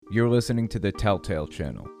You're listening to the Telltale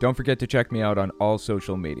Channel. Don't forget to check me out on all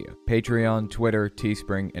social media: Patreon, Twitter,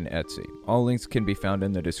 Teespring, and Etsy. All links can be found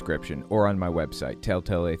in the description or on my website,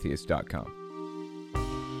 telltaleatheist.com.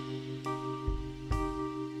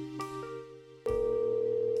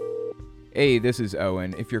 Hey, this is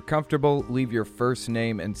Owen. If you're comfortable, leave your first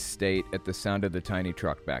name and state at the sound of the tiny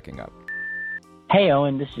truck backing up. Hey,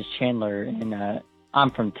 Owen, this is Chandler, and I'm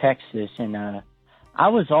from Texas, and I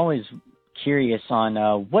was always curious on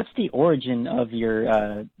what's the origin of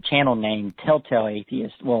your channel name, Telltale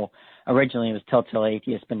Atheist. Well, originally it was Telltale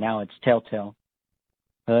Atheist, but now it's Telltale.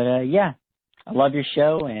 But yeah, I love your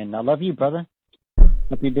show, and I love you, brother.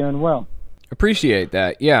 Hope you're doing well. Appreciate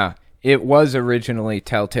that. Yeah, it was originally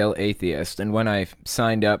Telltale Atheist, and when I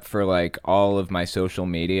signed up for like all of my social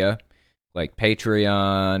media, like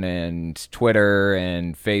Patreon and Twitter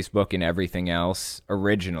and Facebook and everything else,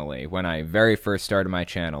 originally, when I very first started my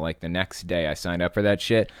channel, like the next day I signed up for that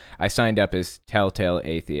shit, I signed up as Telltale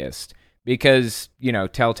Atheist because, you know,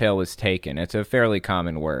 Telltale was taken. It's a fairly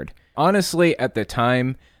common word. Honestly, at the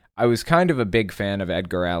time, I was kind of a big fan of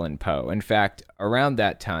Edgar Allan Poe. In fact, around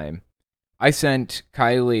that time, I sent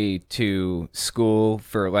Kylie to school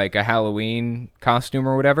for like a Halloween costume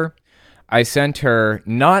or whatever. I sent her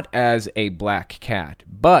not as a black cat,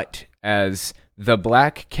 but as the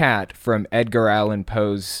black cat from Edgar Allan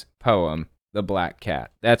Poe's poem, The Black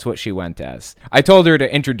Cat. That's what she went as. I told her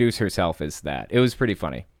to introduce herself as that. It was pretty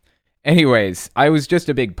funny. Anyways, I was just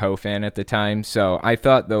a big Poe fan at the time, so I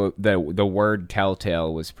thought the word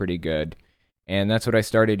telltale was pretty good, and that's what I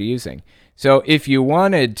started using. So if you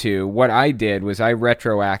wanted to, what I did was I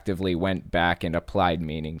retroactively went back and applied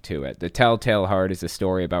meaning to it. The Telltale Heart is a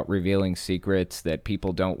story about revealing secrets that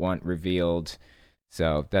people don't want revealed.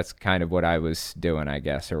 So that's kind of what I was doing, I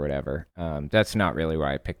guess, or whatever. That's not really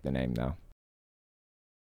why I picked the name, though.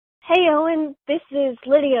 Hey, Owen, this is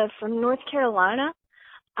Lydia from North Carolina.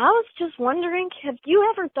 I was just wondering, have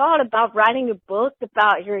you ever thought about writing a book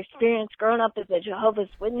about your experience growing up as a Jehovah's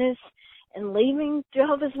Witness and leaving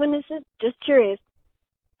Jehovah's Witnesses? Just curious.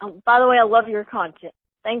 By the way, I love your content.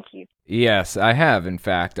 Thank you. Yes, I have, in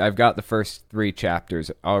fact. I've got the first 3 chapters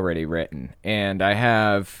already written, and I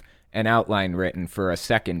have an outline written for a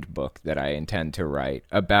second book that I intend to write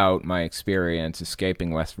about my experience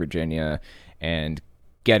escaping West Virginia and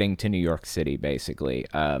getting to New York City, basically.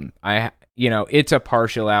 It's a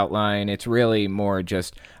partial outline. It's really more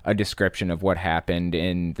just a description of what happened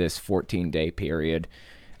in this 14-day period.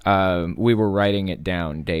 We were writing it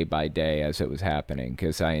down day by day as it was happening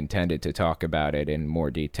because I intended to talk about it in more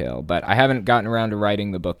detail. But I haven't gotten around to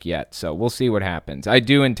writing the book yet, so we'll see what happens. I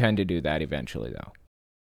do intend to do that eventually, though.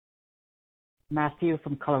 Matthew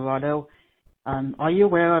from Colorado. Are you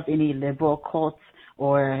aware of any liberal cults,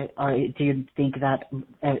 or do you think that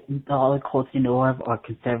all the cults you know of are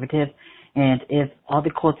conservative? And if all the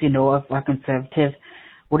cults you know of are conservative,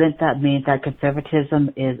 wouldn't that mean that conservatism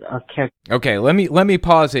is a character? Okay, let me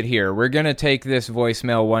pause it here. We're gonna take this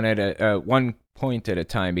voicemail one point at a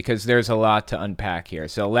time because there's a lot to unpack here.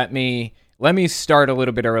 So let me start a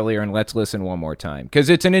little bit earlier and let's listen one more time because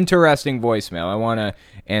it's an interesting voicemail. I want to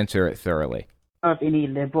answer it thoroughly. Of any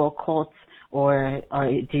liberal cults, or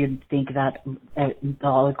do you think that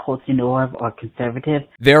all the cults you know of are conservative?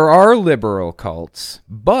 There are liberal cults,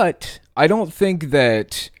 but I don't think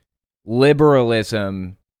that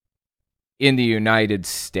liberalism in the United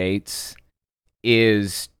States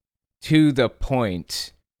is to the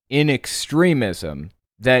point in extremism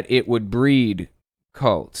that it would breed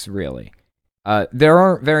cults, really. There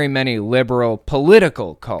aren't very many liberal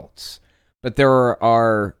political cults, but there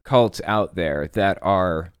are cults out there that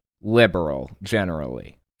are liberal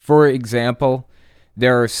generally. For example,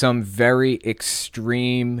 there are some very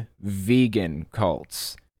extreme vegan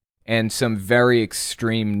cults and some very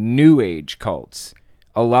extreme New Age cults.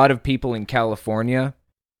 A lot of people in California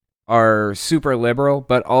are super liberal,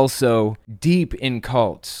 but also deep in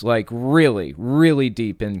cults, like really, really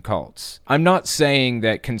deep in cults. I'm not saying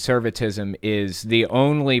that conservatism is the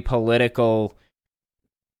only political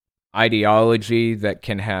ideology that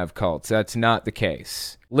can have cults. That's not the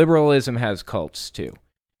case. Liberalism has cults too.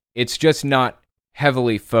 It's just not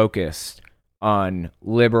heavily focused on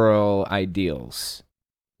liberal ideals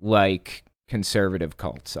like conservative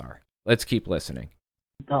cults are. Let's keep listening.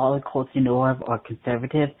 All the cults you know of are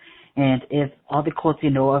conservative, and if all the cults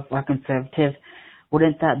you know of are conservative,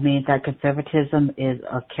 wouldn't that mean that conservatism is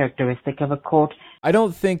a characteristic of a cult? I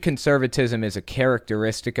don't think conservatism is a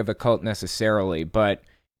characteristic of a cult necessarily, but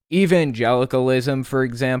evangelicalism, for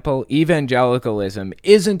example, evangelicalism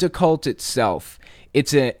isn't a cult itself.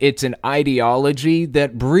 It's an ideology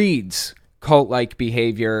that breeds cult-like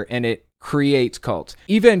behavior, and it creates cults.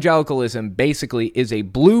 Evangelicalism basically is a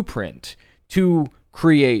blueprint to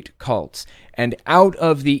create cults. And out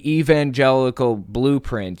of the evangelical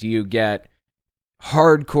blueprint, you get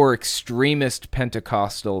hardcore extremist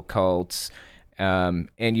Pentecostal cults, and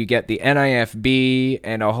you get the NIFB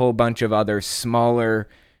and a whole bunch of other smaller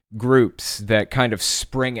groups that kind of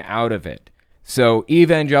spring out of it. So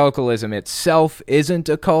evangelicalism itself isn't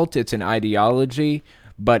a cult, it's an ideology,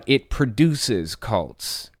 but it produces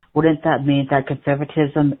cults. Wouldn't that mean that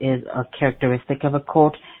conservatism is a characteristic of a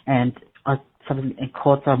cult, and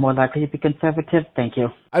cults are more likely to be conservative? Thank you.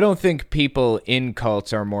 I don't think people in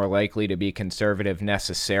cults are more likely to be conservative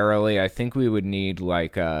necessarily. I think we would need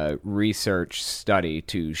like a research study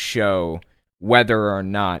to show whether or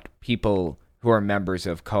not people who are members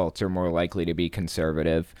of cults are more likely to be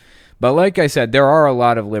conservative. But like I said, there are a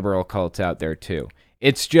lot of liberal cults out there too.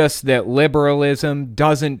 It's just that liberalism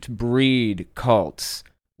doesn't breed cults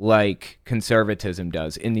like conservatism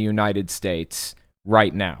does in the United States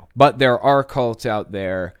right now. But there are cults out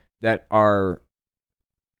there that are,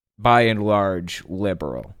 by and large,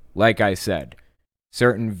 liberal. Like I said,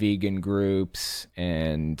 certain vegan groups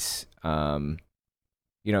and,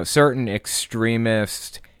 certain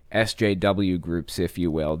extremist SJW groups, if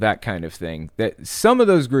you will, that kind of thing. That some of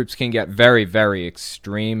those groups can get very, very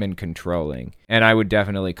extreme and controlling. And I would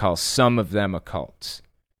definitely call some of them a cult.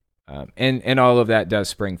 And all of that does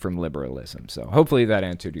spring from liberalism. So hopefully that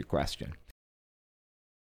answered your question.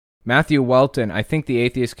 Matthew Walton, I think the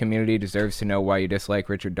atheist community deserves to know why you dislike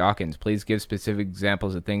Richard Dawkins. Please give specific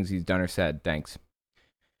examples of things he's done or said. Thanks.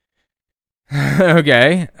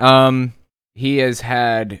 Okay. He has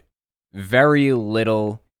had very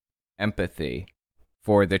little empathy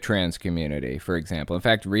for the trans community, for example. In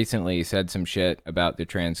fact, recently he said some shit about the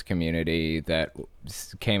trans community that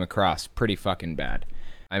came across pretty fucking bad.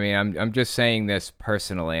 I mean, I'm just saying this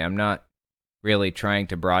personally. I'm not really trying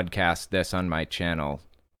to broadcast this on my channel.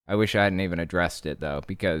 I wish I hadn't even addressed it, though,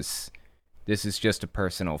 because this is just a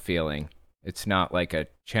personal feeling. It's not like a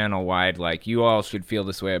channel-wide, like, you all should feel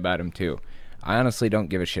this way about him, too. I honestly don't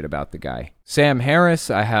give a shit about the guy. Sam Harris,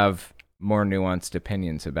 I have more nuanced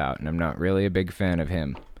opinions about, and I'm not really a big fan of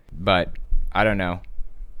him. But, I don't know.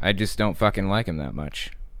 I just don't fucking like him that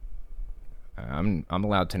much. I'm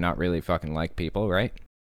allowed to not really fucking like people, right?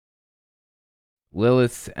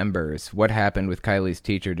 Lilith Embers, what happened with Kylie's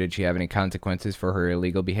teacher? Did she have any consequences for her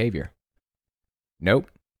illegal behavior?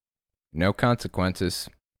 Nope. No consequences.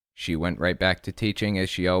 She went right back to teaching as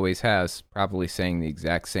she always has, probably saying the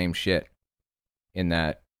exact same shit in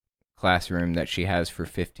that classroom that she has for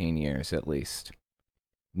 15 years at least.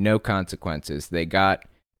 No consequences. They got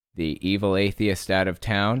the evil atheist out of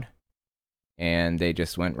town, and they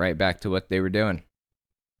just went right back to what they were doing.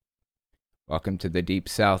 Welcome to the Deep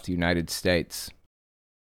South, United States.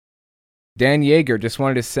 Dan Yeager just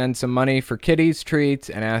wanted to send some money for kitties treats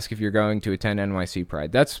and ask if you're going to attend NYC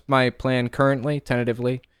Pride. That's my plan currently,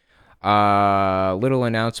 tentatively. Little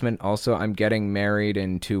announcement. Also, I'm getting married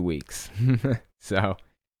in 2 weeks. So,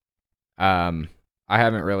 I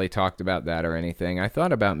haven't really talked about that or anything. I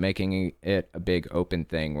thought about making it a big open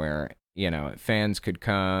thing where, fans could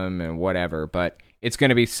come and whatever, but it's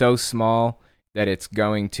going to be so small that it's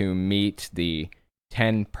going to meet the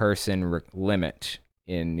 10-person limit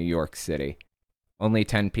in New York City. Only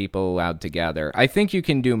 10 people allowed to gather. I think you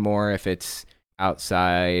can do more if it's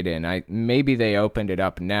outside, and maybe they opened it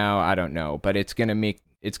up now. I don't know, but it's gonna meet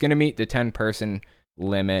the 10-person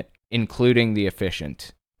limit, including the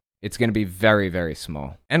efficient. It's gonna be very, very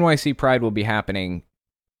small. NYC Pride will be happening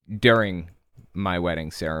during my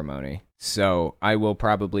wedding ceremony, so I will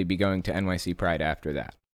probably be going to NYC Pride after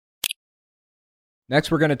that. Next,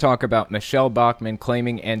 we're going to talk about Michelle Bachmann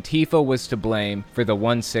claiming Antifa was to blame for the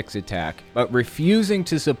 1-6 attack, but refusing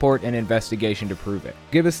to support an investigation to prove it.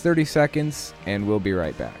 Give us 30 seconds, and we'll be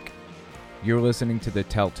right back. You're listening to the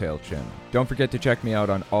Telltale Channel. Don't forget to check me out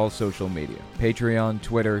on all social media: Patreon,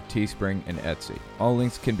 Twitter, Teespring, and Etsy. All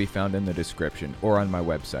links can be found in the description or on my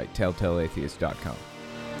website, telltaleatheist.com.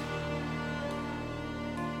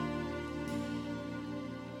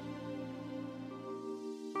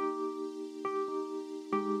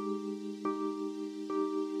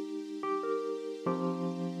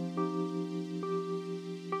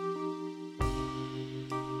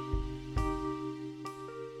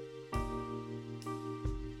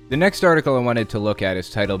 The next article I wanted to look at is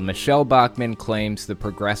titled, Michelle Bachmann Claims the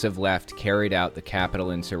Progressive Left Carried Out the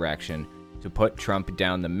Capitol Insurrection to Put Trump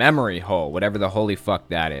Down the Memory Hole, whatever the holy fuck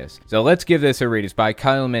that is. So let's give this a read. It's by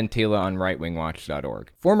Kyle Mantilla on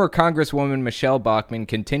rightwingwatch.org. Former Congresswoman Michelle Bachmann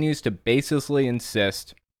continues to baselessly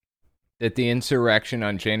insist that the insurrection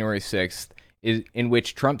on January 6th in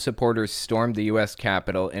which Trump supporters stormed the U.S.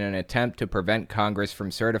 Capitol in an attempt to prevent Congress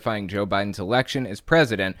from certifying Joe Biden's election as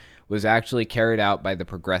president, was actually carried out by the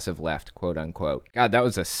progressive left, quote unquote. God, that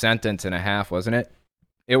was a sentence and a half, wasn't it?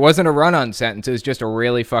 It wasn't a run-on sentence, it was just a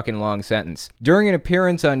really fucking long sentence. During an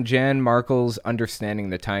appearance on Jan Markle's Understanding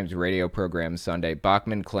the Times radio program Sunday,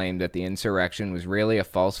 Bachmann claimed that the insurrection was really a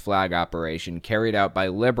false flag operation carried out by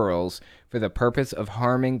liberals for the purpose of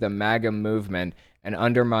harming the MAGA movement and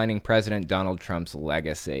undermining President Donald Trump's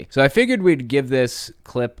legacy. So I figured we'd give this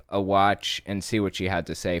clip a watch and see what she had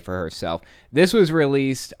to say for herself. This was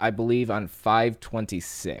released, I believe, on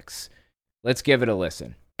 5/26. Let's give it a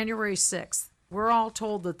listen. January 6th. We're all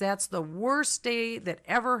told that that's the worst day that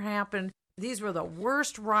ever happened. These were the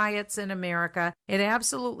worst riots in America. It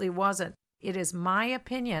absolutely wasn't. It is my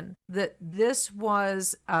opinion that this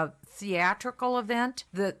was a theatrical event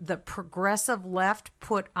that the progressive left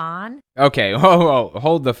put on. Okay,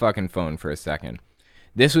 hold the fucking phone for a second.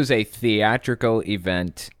 This was a theatrical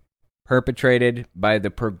event perpetrated by the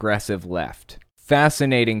progressive left.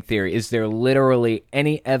 Fascinating theory. Is there literally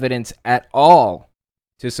any evidence at all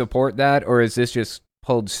to support that, or is this just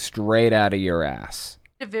pulled straight out of your ass?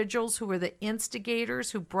 Individuals who were the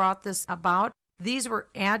instigators who brought this about. These were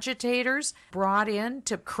agitators brought in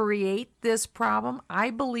to create this problem.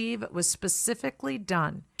 I believe it was specifically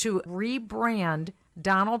done to rebrand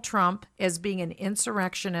Donald Trump as being an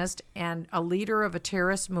insurrectionist and a leader of a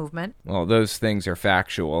terrorist movement. Well, those things are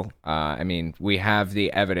factual. We have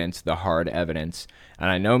the evidence, the hard evidence.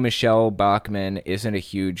 And I know Michelle Bachmann isn't a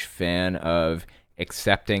huge fan of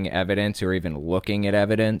accepting evidence or even looking at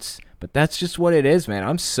evidence, but that's just what it is, man.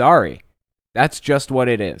 I'm sorry. That's just what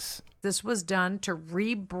it is. This was done to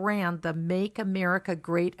rebrand the Make America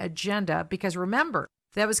Great agenda because remember,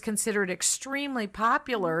 that was considered extremely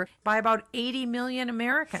popular by about 80 million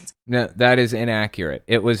Americans. No, that is inaccurate.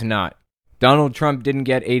 It was not. Donald Trump didn't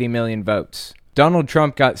get 80 million votes. Donald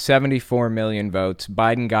Trump got 74 million votes.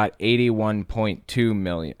 Biden got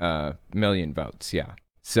 81.2 million votes, yeah.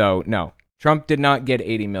 So, no. Trump did not get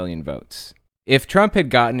 80 million votes. If Trump had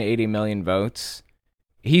gotten 80 million votes,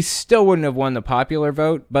 he still wouldn't have won the popular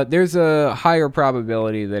vote, but there's a higher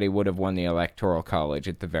probability that he would have won the Electoral College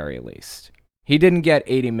at the very least. He didn't get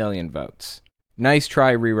 80 million votes. Nice try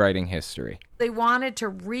rewriting history. They wanted to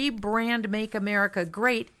rebrand Make America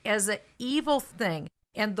Great as an evil thing.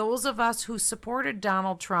 And those of us who supported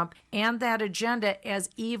Donald Trump and that agenda as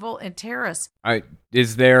evil and terrorists.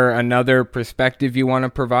 Is there another perspective you want to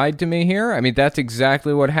provide to me here? I mean, that's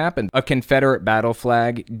exactly what happened. A Confederate battle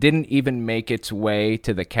flag didn't even make its way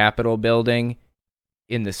to the Capitol building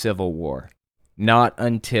in the Civil War. Not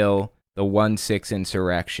until the 1/6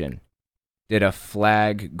 insurrection did a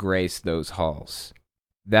flag grace those halls.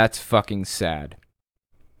 That's fucking sad.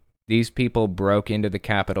 These people broke into the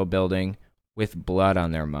Capitol building with blood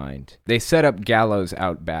on their mind. They set up gallows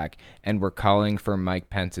out back and were calling for Mike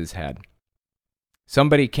Pence's head.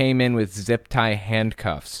 Somebody came in with zip tie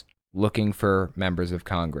handcuffs looking for members of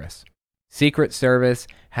Congress. Secret Service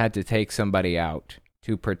had to take somebody out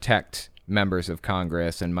to protect members of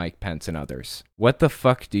Congress and Mike Pence and others. What the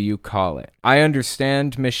fuck do you call it? I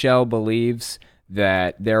understand Michelle believes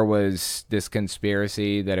that there was this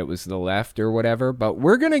conspiracy, that it was the left or whatever, but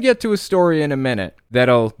we're going to get to a story in a minute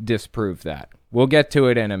that'll disprove that. We'll get to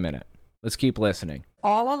it in a minute. Let's keep listening.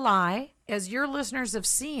 All a lie. As your listeners have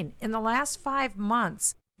seen, in the last 5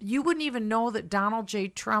 months, you wouldn't even know that Donald J.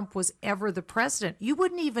 Trump was ever the president. You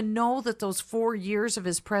wouldn't even know that those 4 years of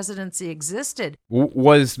his presidency existed.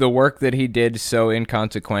 Was the work that he did so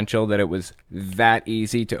inconsequential that it was that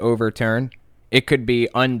easy to overturn? It could be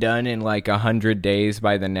undone in like 100 days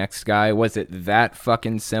by the next guy. Was it that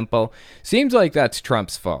fucking simple? Seems like that's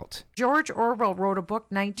Trump's fault. George Orwell wrote a book,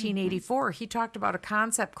 1984. He talked about a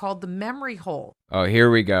concept called the memory hole. Oh, here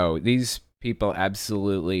we go. These people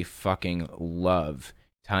absolutely fucking love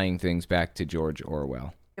tying things back to George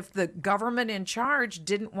Orwell. If the government in charge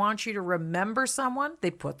didn't want you to remember someone, they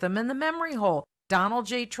put them in the memory hole. Donald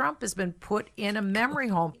J. Trump has been put in a memory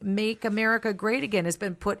hole. Make America Great Again has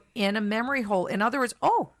been put in a memory hole. In other words,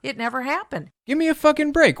 it never happened. Give me a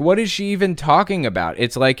fucking break. What is she even talking about?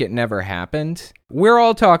 It's like it never happened. We're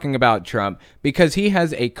all talking about Trump because he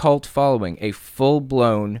has a cult following, a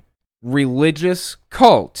full-blown religious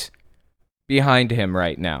cult behind him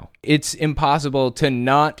right now. It's impossible to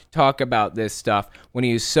not talk about this stuff when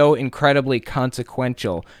he is so incredibly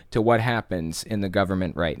consequential to what happens in the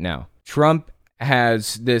government right now. Trump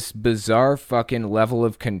has this bizarre fucking level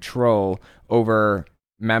of control over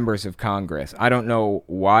members of Congress. I don't know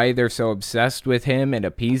why they're so obsessed with him and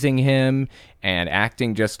appeasing him and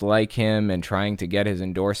acting just like him and trying to get his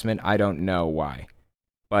endorsement. I don't know why.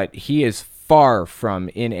 But he is far from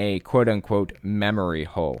in a quote-unquote memory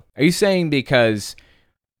hole. Are you saying because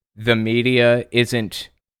the media isn't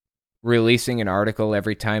releasing an article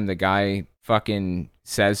every time the guy fucking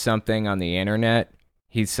says something on the internet,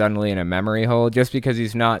 he's suddenly in a memory hole? Just because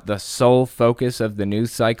he's not the sole focus of the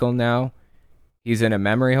news cycle now, he's in a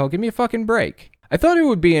memory hole? Give me a fucking break. I thought it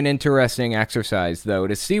would be an interesting exercise, though,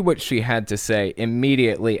 to see what she had to say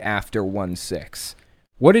immediately after 1/6.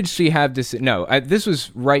 What did she have to say? No, this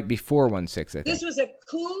was right before 1/6, I think. This was a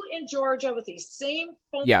coup in Georgia with these same...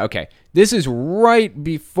 Yeah, okay. This is right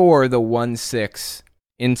before the 1/6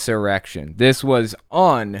 insurrection. This was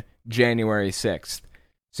on January 6th.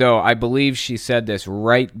 So I believe she said this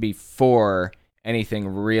right before anything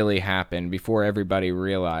really happened, before everybody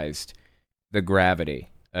realized the gravity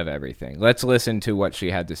of everything. Let's listen to what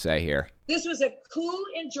she had to say here. This was a coup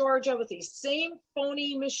in Georgia with these same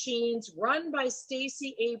phony machines run by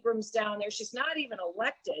Stacey Abrams down there. She's not even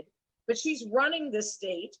elected, but she's running the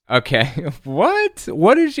state. Okay, what?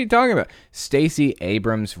 What is she talking about? Stacey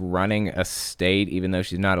Abrams running a state even though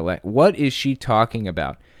she's not elected? What is she talking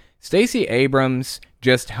about? Stacey Abrams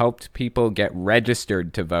just helped people get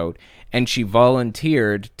registered to vote, and she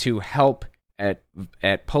volunteered to help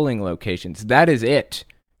at polling locations. That is it.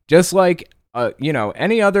 Just like,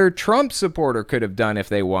 any other Trump supporter could have done if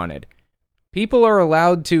they wanted. People are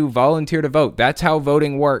allowed to volunteer to vote. That's how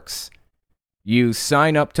voting works. You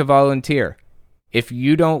sign up to volunteer. If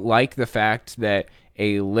you don't like the fact that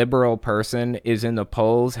a liberal person is in the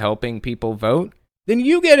polls helping people vote, then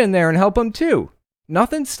you get in there and help them too.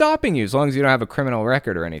 Nothing's stopping you as long as you don't have a criminal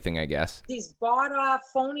record or anything, I guess. These bought-off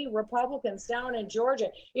phony Republicans down in Georgia.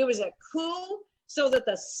 It was a coup so that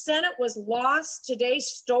the Senate was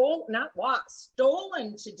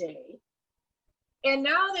stolen today. And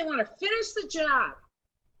now they want to finish the job.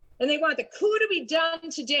 And they want the coup to be done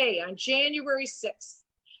today on January 6th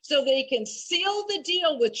so they can seal the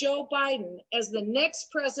deal with Joe Biden as the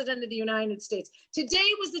next president of the United States. Today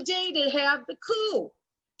was the day to have the coup,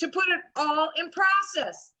 to put it all in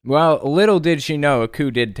process. Well, little did she know a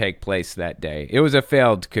coup did take place that day. It was a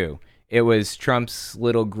failed coup. It was Trump's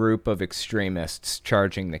little group of extremists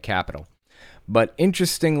charging the Capitol. But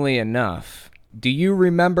interestingly enough, do you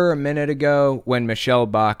remember a minute ago when Michelle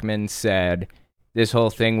Bachmann said this whole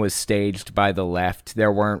thing was staged by the left?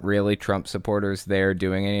 There weren't really Trump supporters there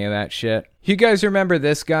doing any of that shit. You guys remember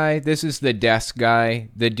this guy? This is the desk guy,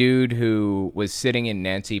 the dude who was sitting in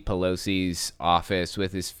Nancy Pelosi's office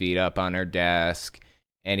with his feet up on her desk,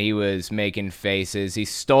 and he was making faces. He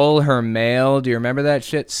stole her mail. Do you remember that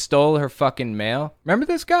shit? Stole her fucking mail. Remember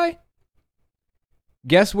this guy?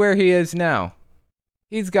 Guess where he is now?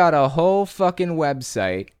 He's got a whole fucking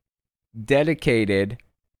website dedicated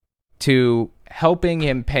to helping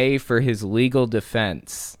him pay for his legal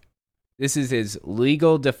defense. This is his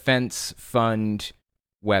legal defense fund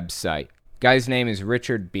website. Guy's name is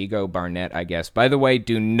Richard Bego Barnett, I guess. By the way,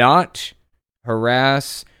 do not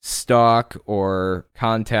harass, stalk, or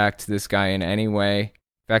contact this guy in any way.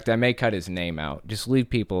 In fact, I may cut his name out. Just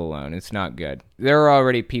leave people alone. It's not good. There are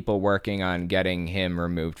already people working on getting him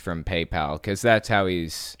removed from PayPal, because that's how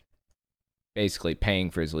he's basically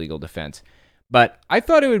paying for his legal defense. But I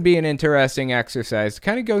thought it would be an interesting exercise to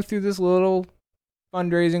kind of go through this little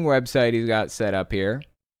fundraising website he's got set up here.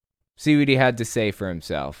 See what he had to say for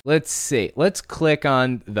himself. Let's see. Let's click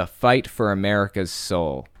on the Fight for America's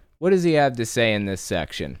Soul. What does he have to say in this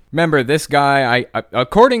section? Remember, this guy,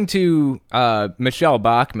 according to Michelle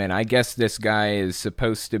Bachmann, I guess this guy is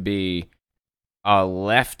supposed to be a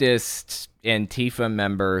leftist Antifa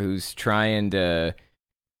member who's trying to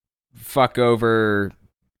fuck over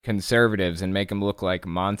conservatives and make them look like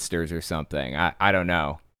monsters or something. I don't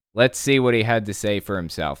know. Let's see what he had to say for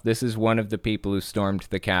himself. This is one of the people who stormed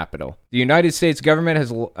the Capitol. The United States government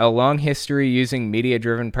has a long history using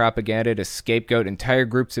media-driven propaganda to scapegoat entire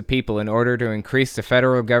groups of people in order to increase the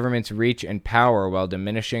federal government's reach and power while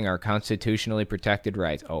diminishing our constitutionally protected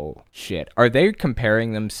rights. Oh, shit. Are they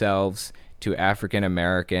comparing themselves to African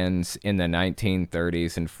Americans in the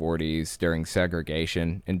 1930s and 40s during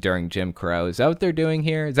segregation and during Jim Crow? Is that what they're doing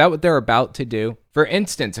here? Is that what they're about to do? For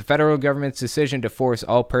instance, the federal government's decision to force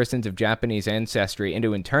all persons of Japanese ancestry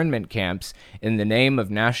into internment camps in the name of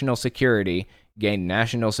national security gained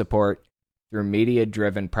national support through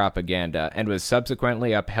media-driven propaganda and was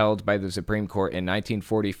subsequently upheld by the Supreme Court in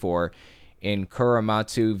 1944 in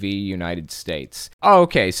Korematsu v. United States. Oh,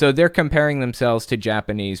 okay, so they're comparing themselves to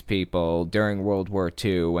Japanese people during World War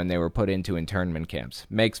II when they were put into internment camps.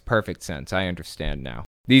 Makes perfect sense. I understand now.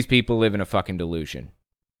 These people live in a fucking delusion.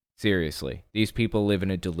 Seriously, these people live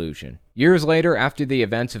in a delusion. Years later, after the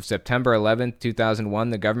events of September 11th,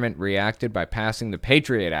 2001, the government reacted by passing the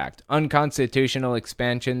Patriot Act, unconstitutional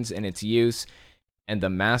expansions in its use, and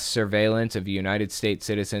the mass surveillance of United States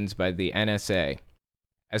citizens by the NSA.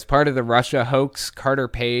 As part of the Russia hoax, Carter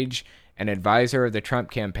Page, an advisor of the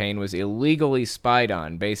Trump campaign, was illegally spied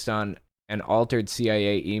on based on an altered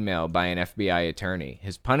CIA email by an FBI attorney.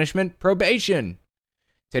 His punishment? Probation!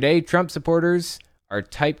 Today, Trump supporters are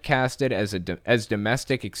typecasted as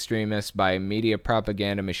domestic extremists by a media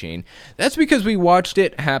propaganda machine. That's because we watched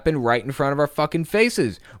it happen right in front of our fucking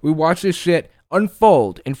faces. We watched this shit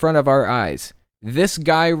unfold in front of our eyes. This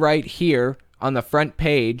guy right here on the front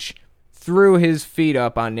page threw his feet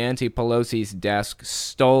up on Nancy Pelosi's desk,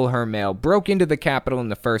 stole her mail, broke into the Capitol in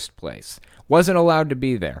the first place, wasn't allowed to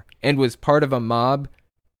be there, and was part of a mob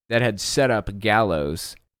that had set up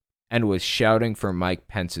gallows and was shouting for Mike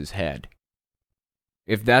Pence's head.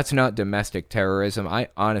 If that's not domestic terrorism, I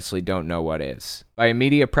honestly don't know what is. By a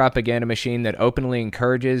media propaganda machine that openly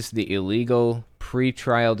encourages the illegal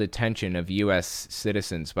pre-trial detention of U.S.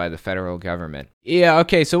 citizens by the federal government. Yeah,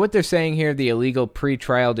 okay, so what they're saying here, the illegal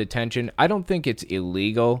pre-trial detention, I don't think it's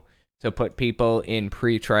illegal to put people in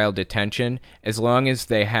pre-trial detention as long as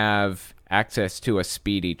they have access to a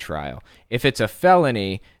speedy trial. If it's a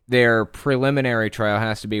felony, their preliminary trial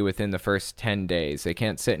has to be within the first 10 days. They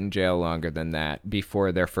can't sit in jail longer than that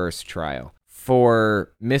before their first trial.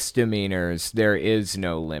 For misdemeanors, there is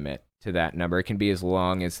no limit to that number. It can be as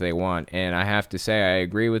long as they want. And I have to say, I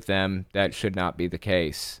agree with them. That should not be the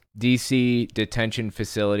case. DC detention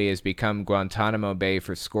facility has become Guantanamo Bay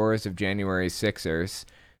for scores of January 6ers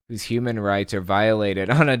whose human rights are violated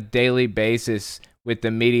on a daily basis with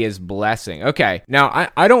the media's blessing. Okay, now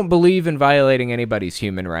I don't believe in violating anybody's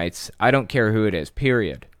human rights. I don't care who it is,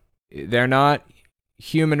 period. They're not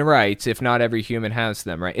human rights if not every human has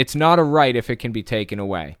them, right? It's not a right if it can be taken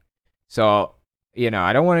away. So,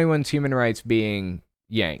 I don't want anyone's human rights being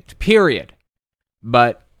yanked, period.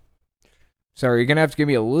 But, sorry, you're going to have to give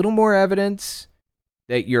me a little more evidence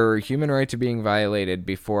that your human rights are being violated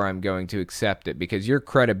before I'm going to accept it, because your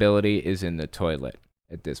credibility is in the toilet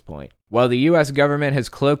at this point. While the U.S. government has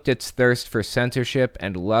cloaked its thirst for censorship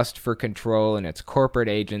and lust for control in its corporate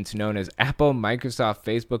agents known as Apple, Microsoft,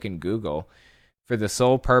 Facebook, and Google for the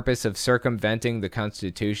sole purpose of circumventing the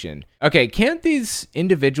Constitution. Okay, can't these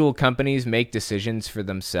individual companies make decisions for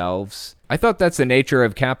themselves? I thought that's the nature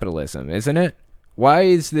of capitalism, isn't it? Why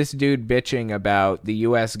is this dude bitching about the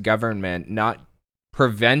U.S. government not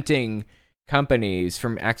preventing companies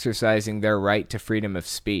from exercising their right to freedom of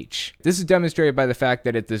speech? This is demonstrated by the fact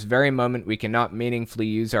that at this very moment we cannot meaningfully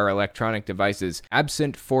use our electronic devices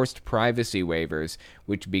absent forced privacy waivers,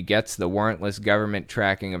 which begets the warrantless government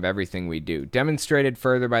tracking of everything we do. Demonstrated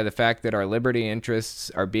further by the fact that our liberty interests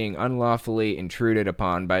are being unlawfully intruded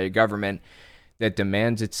upon by a government that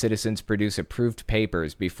demands its citizens produce approved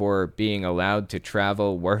papers before being allowed to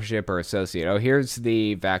travel, worship, or associate. Oh, here's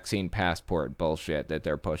the vaccine passport bullshit that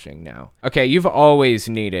they're pushing now. Okay, you've always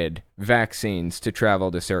needed vaccines to travel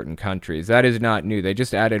to certain countries. That is not new. They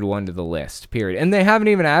just added one to the list, period. And they haven't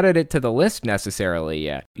even added it to the list necessarily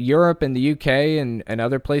yet. Europe and the UK and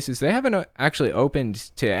other places, they haven't actually opened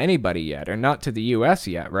to anybody yet, or not to the US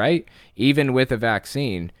yet, right? Even with a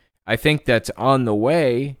vaccine. I think that's on the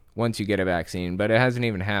way once you get a vaccine, but it hasn't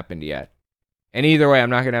even happened yet. And either way, I'm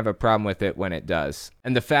not going to have a problem with it when it does.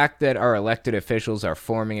 And the fact that our elected officials are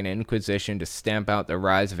forming an inquisition to stamp out the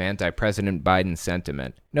rise of anti-President Biden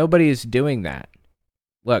sentiment. Nobody is doing that.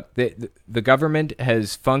 Look, the government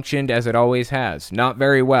has functioned as it always has, not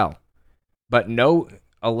very well. But no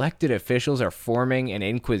elected officials are forming an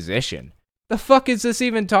inquisition. The fuck is this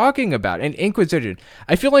even talking about? An inquisition.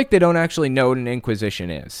 I feel like they don't actually know what an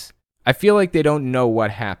inquisition is. I feel like they don't know what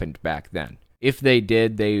happened back then. If they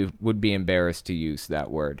did, they would be embarrassed to use that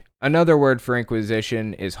word. Another word for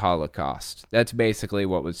inquisition is Holocaust. That's basically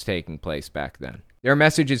what was taking place back then. Their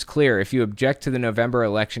message is clear. If you object to the November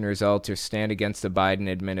election results or stand against the Biden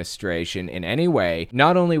administration in any way,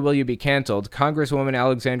 not only will you be canceled, Congresswoman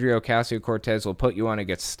Alexandria Ocasio-Cortez will put you on a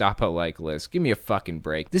Gestapo-like list. Give me a fucking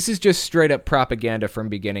break. This is just straight-up propaganda from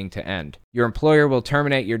beginning to end. Your employer will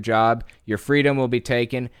terminate your job, your freedom will be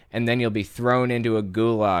taken, and then you'll be thrown into a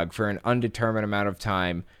gulag for an undetermined amount of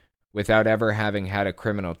time without ever having had a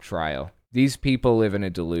criminal trial. These people live in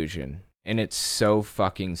a delusion. And it's so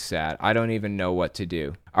fucking sad. I don't even know what to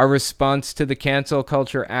do. Our response to the cancel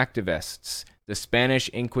culture activists. The Spanish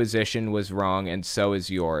Inquisition was wrong, and so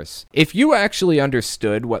is yours. If you actually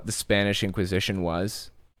understood what the Spanish Inquisition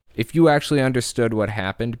was, if you actually understood what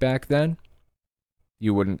happened back then,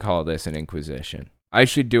 you wouldn't call this an inquisition. I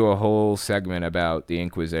should do a whole segment about the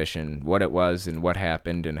Inquisition, what it was and what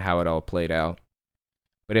happened and how it all played out.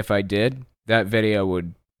 But if I did, that video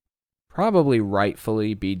would probably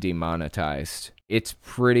rightfully be demonetized. It's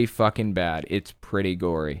pretty fucking bad. It's pretty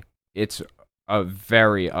gory. It's a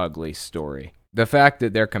very ugly story. The fact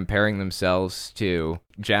that they're comparing themselves to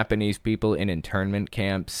Japanese people in internment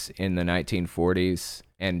camps in the 1940s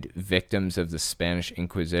and victims of the Spanish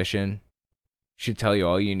Inquisition should tell you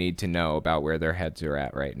all you need to know about where their heads are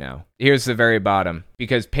at right now. Here's the very bottom.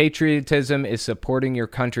 Because patriotism is supporting your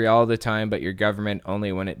country all the time, but your government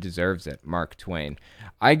only when it deserves it. Mark Twain.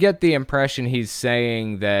 I get the impression he's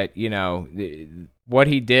saying that, you know, what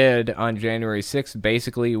he did on January 6th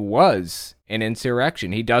basically was an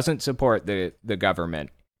insurrection. He doesn't support the government.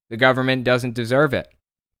 The government doesn't deserve it.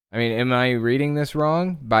 I mean, am I reading this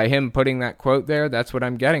wrong? By him putting that quote there, that's what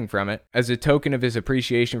I'm getting from it. As a token of his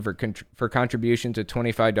appreciation for contributions of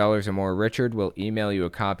 $25 or more, Richard will email you a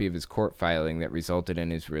copy of his court filing that resulted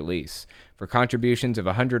in his release. For contributions of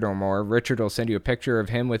 $100 or more, Richard will send you a picture of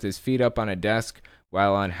him with his feet up on a desk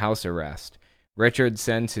while on house arrest. Richard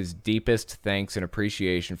sends his deepest thanks and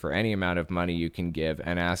appreciation for any amount of money you can give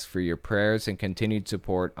and asks for your prayers and continued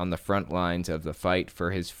support on the front lines of the fight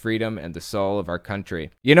for his freedom and the soul of our country.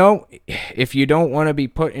 You know, if you don't want to be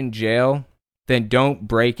put in jail, then don't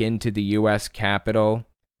break into the U.S. Capitol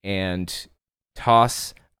and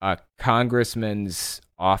toss a congressman's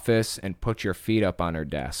office and put your feet up on her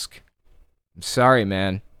desk. I'm sorry,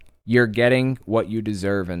 man. You're getting what you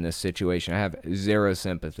deserve in this situation. I have zero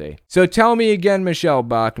sympathy. So tell me again, Michelle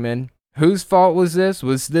Bachmann, whose fault was this?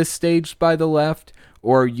 Was this staged by the left,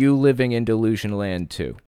 or are you living in delusion land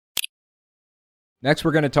too? Next,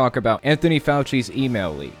 we're going to talk about Anthony Fauci's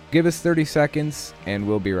email leak. Give us 30 seconds, and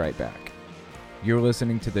we'll be right back. You're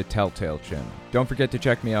listening to the Telltale Channel. Don't forget to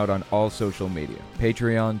check me out on all social media.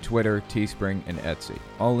 Patreon, Twitter, Teespring, and Etsy.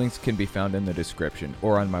 All links can be found in the description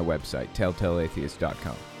or on my website,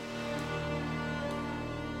 telltaleatheist.com.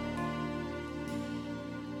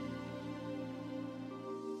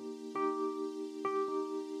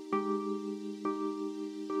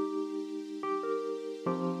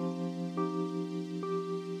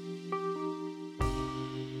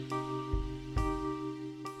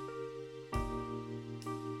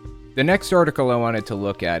 The next article I wanted to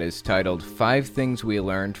look at is titled 5 Things We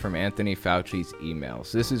Learned from Anthony Fauci's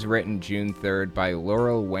Emails. This is written June 3rd by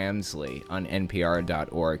Laurel Wamsley on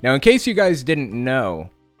NPR.org. Now, in case you guys didn't know,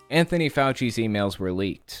 Anthony Fauci's emails were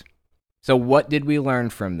leaked. So what did we learn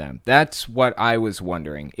from them? That's what I was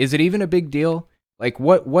wondering. Is it even a big deal? Like,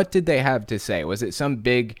 what did they have to say? Was it some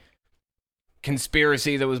big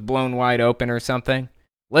conspiracy that was blown wide open or something?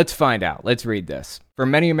 Let's find out. Let's read this. For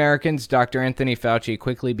many Americans, Dr. Anthony Fauci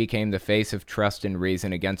quickly became the face of trust and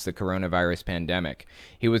reason against the coronavirus pandemic.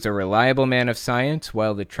 He was a reliable man of science,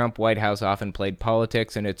 while the Trump White House often played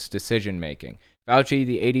politics in its decision-making. Fauci,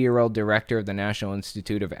 the 80-year-old director of the National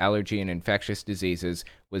Institute of Allergy and Infectious Diseases,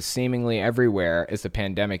 was seemingly everywhere as the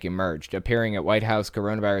pandemic emerged, appearing at White House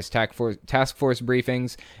coronavirus task force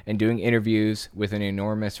briefings and doing interviews with an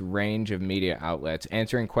enormous range of media outlets,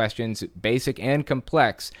 answering questions basic and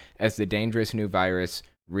complex as the dangerous new virus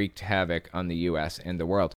wreaked havoc on the U.S. and the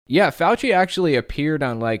world. Yeah, Fauci actually appeared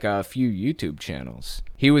on like a few YouTube channels.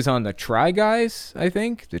 He was on the Try Guys, I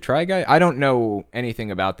think. The Try Guy. I don't know anything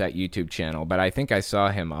about that YouTube channel, but I think I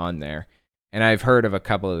saw him on there. And I've heard of a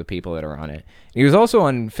couple of the people that are on it. He was also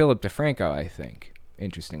on Philip DeFranco, I think,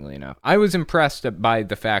 interestingly enough. I was impressed by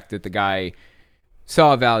the fact that the guy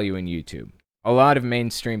saw value in YouTube. A lot of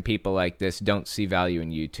mainstream people like this don't see value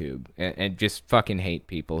in YouTube and just fucking hate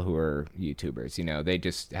people who are YouTubers. You know, they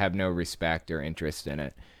just have no respect or interest in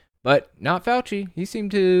it. But not Fauci. He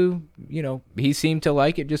seemed to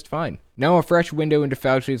like it just fine. Now a fresh window into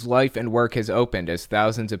Fauci's life and work has opened as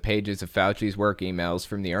thousands of pages of Fauci's work emails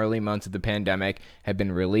from the early months of the pandemic have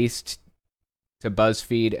been released to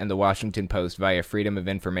BuzzFeed and the Washington Post via Freedom of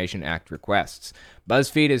Information Act requests.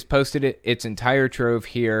 BuzzFeed has posted its entire trove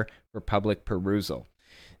here for public perusal.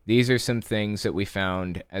 These are some things that we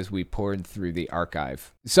found as we poured through the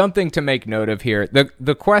archive. Something to make note of here.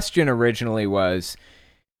 The question originally was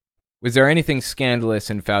there anything scandalous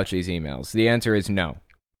in Fauci's emails? The answer is no,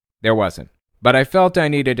 there wasn't. But I felt I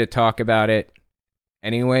needed to talk about it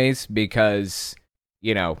anyways because,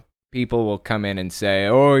 you know, people will come in and say,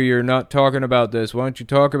 oh, you're not talking about this. Why don't you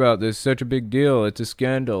talk about this? Such a big deal. It's a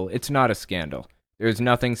scandal. It's not a scandal. There's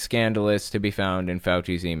nothing scandalous to be found in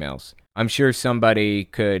Fauci's emails. I'm sure somebody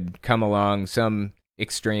could come along, some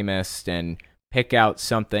extremist, and pick out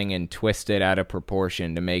something and twist it out of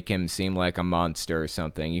proportion to make him seem like a monster or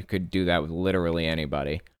something. You could do that with literally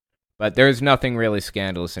anybody. But there's nothing really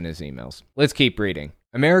scandalous in his emails. Let's keep reading.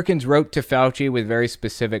 Americans wrote to Fauci with very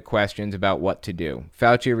specific questions about what to do.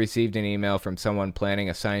 Fauci received an email from someone planning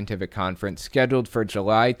a scientific conference scheduled for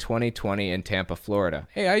July 2020 in Tampa, Florida.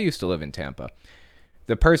 Hey, I used to live in Tampa.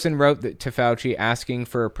 The person wrote to Fauci asking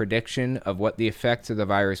for a prediction of what the effects of the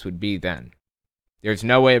virus would be then. There's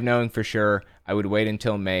no way of knowing for sure. I would wait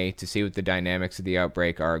until May to see what the dynamics of the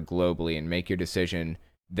outbreak are globally and make your decision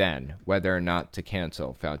then, whether or not to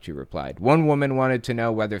cancel, Fauci replied. One woman wanted to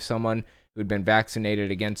know whether someone who had been vaccinated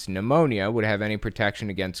against pneumonia would have any protection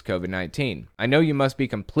against COVID-19. I know you must be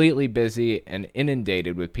completely busy and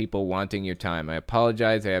inundated with people wanting your time. I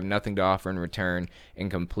apologize. I have nothing to offer in return and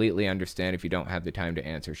completely understand if you don't have the time to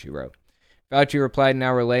answer, she wrote. Fauci replied an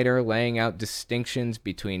hour later, laying out distinctions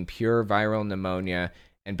between pure viral pneumonia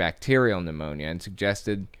and bacterial pneumonia and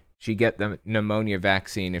suggested she get the pneumonia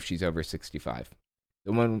vaccine if she's over 65.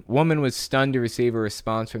 The woman was stunned to receive a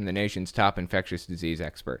response from the nation's top infectious disease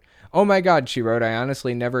expert. Oh my God, she wrote, I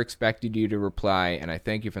honestly never expected you to reply, and I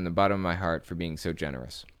thank you from the bottom of my heart for being so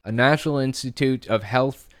generous. A National Institute of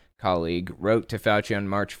Health colleague wrote to Fauci on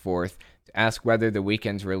March 4th to ask whether the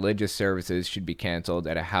weekend's religious services should be canceled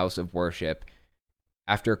at a house of worship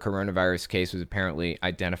after a coronavirus case was apparently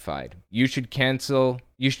identified. You should counsel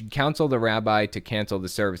the rabbi to cancel the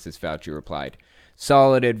services, Fauci replied.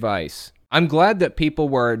 Solid advice. I'm glad that people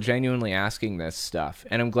were genuinely asking this stuff,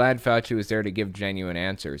 and I'm glad Fauci was there to give genuine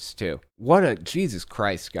answers, too. Jesus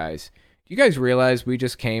Christ, guys. Do you guys realize we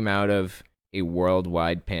just came out of a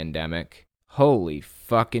worldwide pandemic? Holy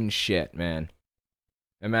fucking shit, man.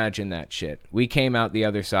 Imagine that shit. We came out the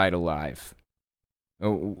other side alive.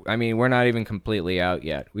 I mean, we're not even completely out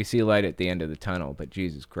yet. We see light at the end of the tunnel, but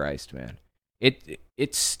Jesus Christ, man.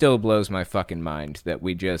 It still blows my fucking mind that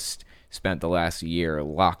we just spent the last year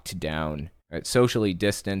locked down, right, socially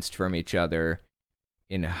distanced from each other,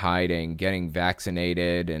 in hiding, getting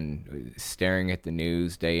vaccinated, and staring at the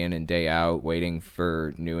news day in and day out, waiting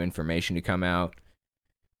for new information to come out.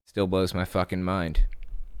 Still blows my fucking mind.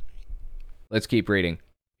 Let's keep reading.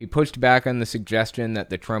 He pushed back on the suggestion that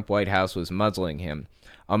the Trump White House was muzzling him.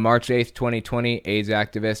 On March 8th, 2020, AIDS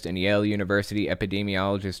activist and Yale University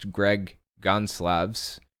epidemiologist Greg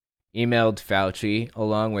Gonsalves emailed Fauci,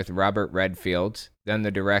 along with Robert Redfield, then the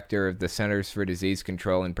director of the Centers for Disease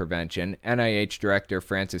Control and Prevention, NIH Director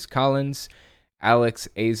Francis Collins, Alex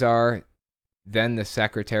Azar, then the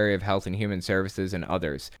Secretary of Health and Human Services, and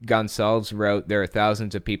others. Gonsalves wrote, there are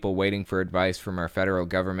thousands of people waiting for advice from our federal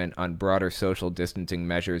government on broader social distancing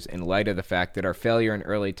measures in light of the fact that our failure in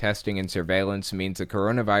early testing and surveillance means the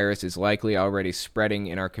coronavirus is likely already spreading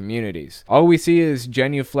in our communities. All we see is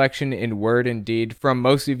genuflection in word and deed from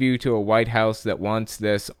most of you to a White House that wants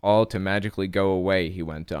this all to magically go away, he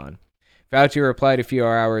went on. Fauci replied a few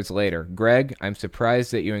hours later, Greg, I'm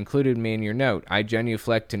surprised that you included me in your note. I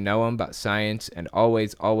genuflect to no one but science and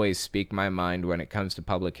always speak my mind when it comes to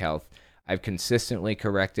public health. I've consistently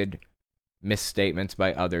corrected misstatements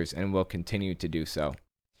by others and will continue to do so.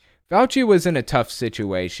 Fauci was in a tough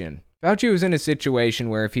situation. Fauci was in a situation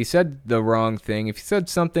where if he said the wrong thing, if he said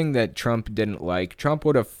something that Trump didn't like, Trump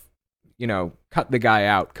would have, cut the guy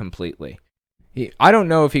out completely. I don't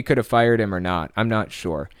know if he could have fired him or not. I'm not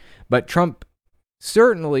sure. But Trump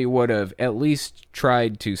certainly would have at least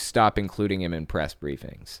tried to stop including him in press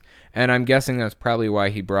briefings. And I'm guessing that's probably why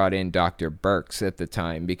he brought in Dr. Birx at the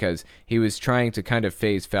time, because he was trying to kind of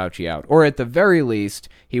phase Fauci out. Or at the very least,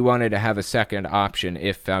 he wanted to have a second option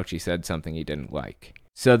if Fauci said something he didn't like.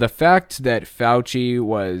 So the fact that Fauci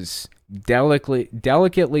was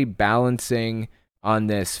delicately balancing on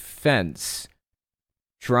this fence,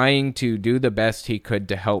 trying to do the best he could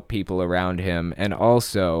to help people around him, and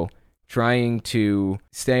also trying to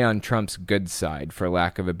stay on Trump's good side, for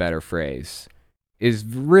lack of a better phrase, is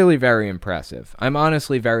really very impressive. I'm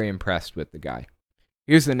honestly very impressed with the guy.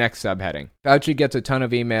 Here's the next subheading. Fauci gets a ton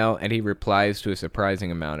of email, and he replies to a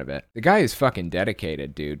surprising amount of it. The guy is fucking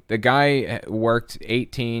dedicated, dude. The guy worked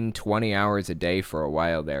 18, 20 hours a day for a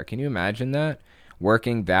while there. Can you imagine that?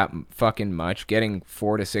 Working that fucking much, getting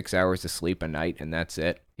 4 to 6 hours of sleep a night, and that's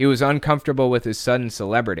it. He was uncomfortable with his sudden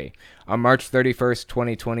celebrity. On March 31st,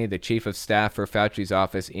 2020, the chief of staff for Fauci's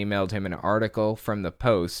office emailed him an article from the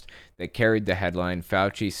Post that carried the headline,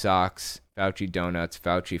 Fauci socks, Fauci donuts,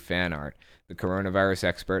 Fauci fan art. The coronavirus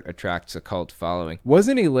expert attracts a cult following.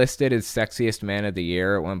 Wasn't he listed as sexiest man of the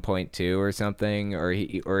year at one point too, or something? Or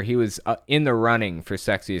he was in the running for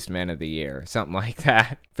sexiest man of the year, something like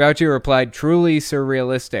that. Fauci replied, truly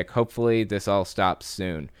surrealistic. Hopefully this all stops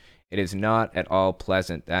soon. It is not at all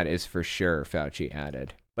pleasant, that is for sure, Fauci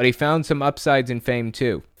added. But he found some upsides in fame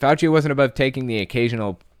too. Fauci wasn't above taking the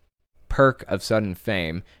occasional perk of sudden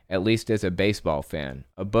fame, at least as a baseball fan.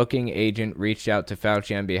 A booking agent reached out to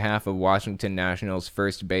Fauci on behalf of Washington Nationals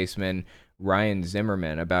first baseman Ryan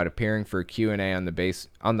Zimmerman about appearing for a Q&A on the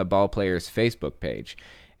ballplayer's Facebook page.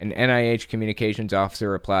 An NIH communications officer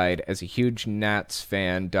replied, "As a huge Nats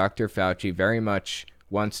fan, Dr. Fauci very much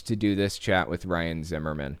wants to do this chat with Ryan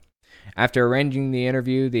Zimmerman." After arranging the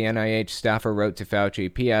interview, the NIH staffer wrote to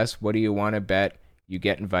Fauci, "P.S. What do you want to bet you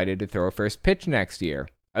get invited to throw a first pitch next year?"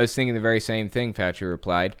 "I was thinking the very same thing," Fauci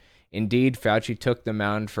replied. Indeed, Fauci took the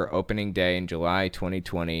mound for opening day in July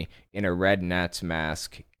 2020 in a red Nats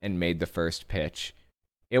mask and made the first pitch.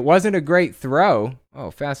 It wasn't a great throw. Oh,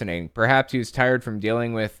 fascinating. Perhaps he was tired from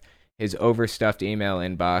dealing with his overstuffed email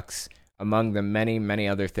inbox, among the many, many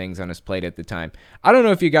other things on his plate at the time. I don't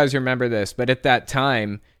know if you guys remember this, but at that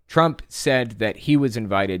time, Trump said that he was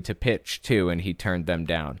invited to pitch too, and he turned them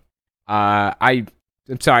down. I'm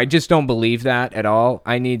sorry, I just don't believe that at all.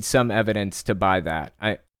 I need some evidence to buy that.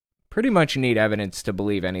 I pretty much need evidence to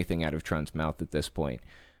believe anything out of Trump's mouth at this point.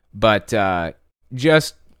 But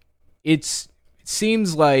it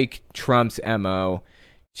seems like Trump's MO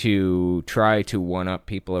to try to one-up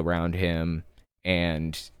people around him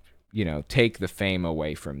and, take the fame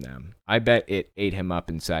away from them. I bet it ate him up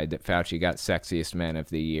inside that Fauci got Sexiest Man of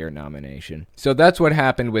the Year nomination. So that's what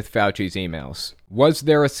happened with Fauci's emails. Was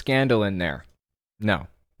there a scandal in there? No,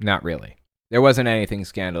 not really. There wasn't anything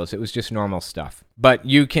scandalous. It was just normal stuff. But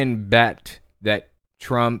you can bet that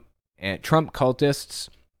Trump cultists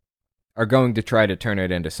are going to try to turn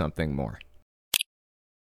it into something more.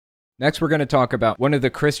 Next, we're going to talk about one of the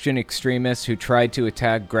Christian extremists who tried to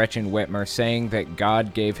attack Gretchen Whitmer, saying that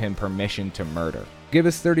God gave him permission to murder. Give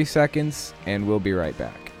us 30 seconds, and we'll be right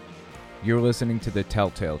back. You're listening to the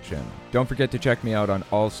Telltale Channel. Don't forget to check me out on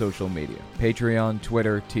all social media: Patreon,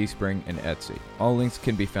 Twitter, Teespring, and Etsy. All links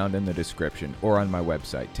can be found in the description or on my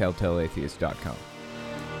website, telltaleatheist.com.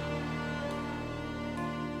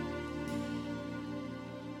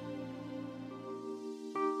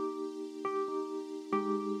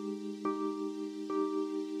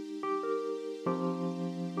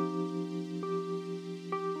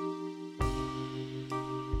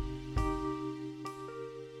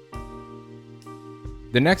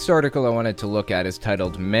 The next article I wanted to look at is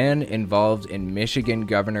titled, "Man Involved in Michigan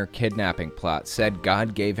Governor Kidnapping Plot Said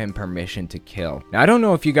God Gave Him Permission to Kill." Now, I don't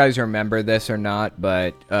know if you guys remember this or not,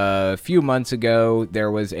 but a few months ago,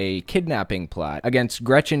 there was a kidnapping plot against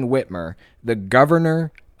Gretchen Whitmer, the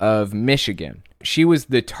governor of Michigan. She was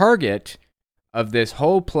the target of this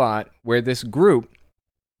whole plot where this group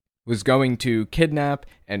was going to kidnap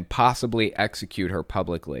and possibly execute her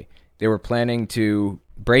publicly. They were planning to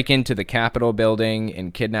break into the Capitol building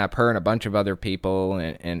and kidnap her and a bunch of other people,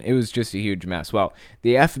 and it was just a huge mess. Well,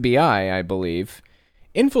 the FBI, I believe,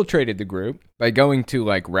 infiltrated the group by going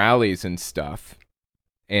to rallies and stuff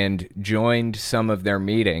and joined some of their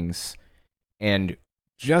meetings, and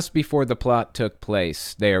just before the plot took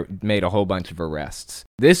place, they made a whole bunch of arrests.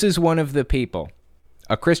 This is one of the people,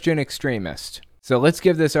 a Christian extremist. So let's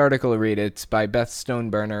give this article a read. It's by Beth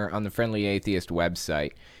Stoneburner on the Friendly Atheist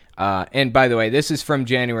website. And by the way, this is from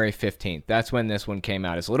January 15th. That's when this one came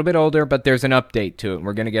out. It's a little bit older, but there's an update to it, and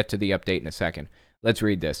we're going to get to the update in a second. Let's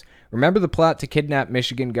read this. Remember the plot to kidnap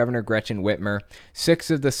Michigan Governor Gretchen Whitmer?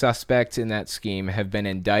 6 of the suspects in that scheme have been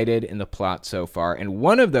indicted in the plot so far, and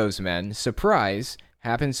one of those men, surprise,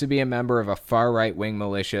 happens to be a member of a far-right wing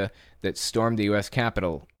militia that stormed the U.S.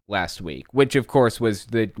 Capitol last week, which of course was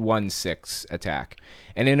the 1/6 attack.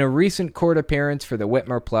 And in a recent court appearance for the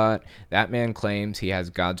Whitmer plot, that man claims he has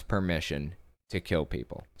God's permission to kill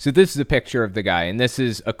people. So this is a picture of the guy, and this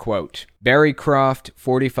is a quote. "Barry Croft,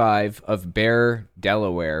 45, of Bear,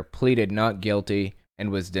 Delaware, pleaded not guilty and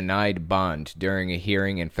was denied bond during a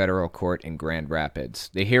hearing in federal court in Grand Rapids.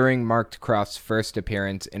 The hearing marked Croft's first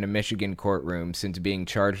appearance in a Michigan courtroom since being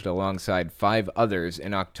charged alongside 5 others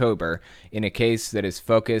in October in a case that has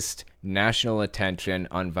focused national attention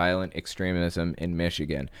on violent extremism in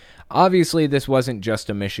Michigan." Obviously, this wasn't just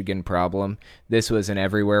a Michigan problem. This was an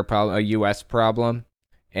everywhere problem, a U.S. problem.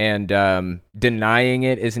 And denying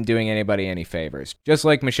it isn't doing anybody any favors, just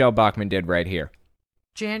like Michelle Bachmann did right here.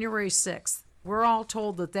 January 6th. We're all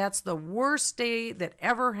told that that's the worst day that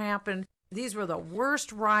ever happened. These were the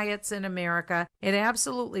worst riots in America. It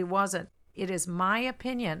absolutely wasn't. It is my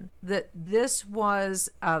opinion that this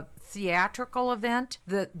was a theatrical event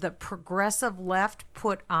that the progressive left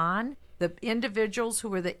put on. The individuals who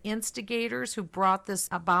were the instigators who brought this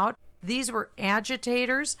about, These were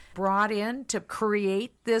agitators brought in to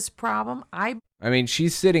create this problem. I mean,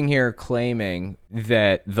 she's sitting here claiming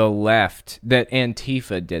that the left, that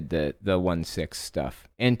Antifa did the 1-6 stuff.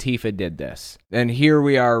 Antifa did this. And here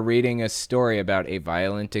we are reading a story about a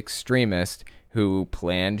violent extremist who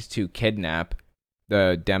planned to kidnap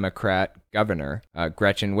the Democrat governor,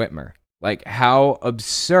 Gretchen Whitmer. Like, how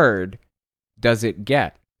absurd does it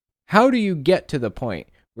get? How do you get to the point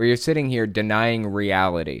where you're sitting here denying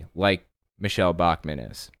reality like Michelle Bachmann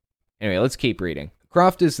is? Anyway, let's keep reading.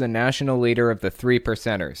 Croft is the national leader of the Three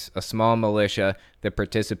Percenters, a small militia that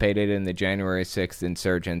participated in the January 6th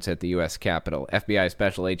insurgents at the U.S. Capitol, FBI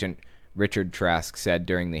Special Agent Richard Trask said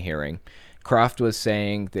during the hearing. Croft was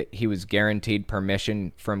saying that he was guaranteed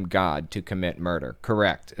permission from God to commit murder.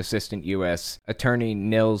 Correct, Assistant U.S. Attorney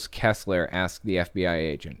Nils Kessler asked the FBI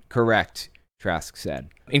agent. Correct, Trask said.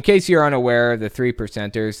 In case you're unaware of the Three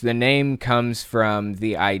Percenters, the name comes from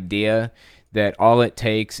the idea that all it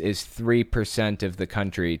takes is 3% of the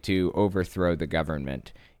country to overthrow the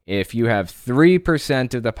government. If you have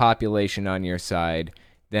 3% of the population on your side,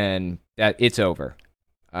 then it's over.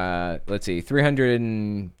 Let's see,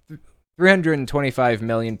 325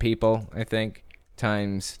 million people, I think,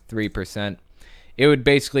 times 3%. It would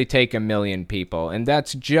basically take 1 million people, and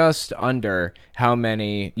that's just under how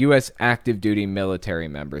many U.S. active duty military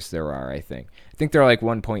members there are, I think. I think there are like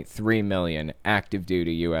 1.3 million active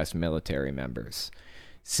duty U.S. military members.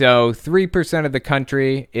 So 3% of the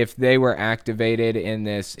country, if they were activated in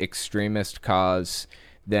this extremist cause,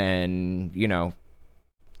 then, you know,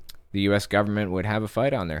 the U.S. government would have a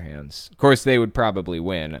fight on their hands. Of course, they would probably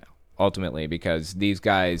win, ultimately, because these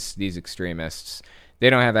guys, these extremists, they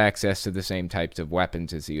don't have access to the same types of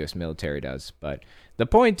weapons as the U.S. military does. But the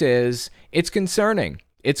point is, it's concerning.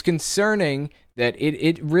 It's concerning that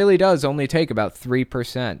it really does only take about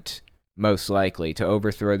 3%, most likely, to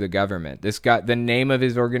overthrow the government. This guy, the name of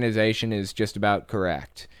his organization is just about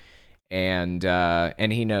correct. And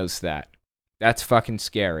he knows that. That's fucking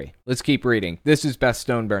scary. Let's keep reading. This is Beth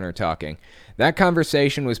Stoneburner talking. That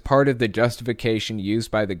conversation was part of the justification used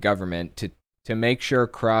by the government to make sure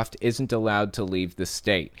Croft isn't allowed to leave the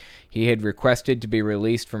state. He had requested to be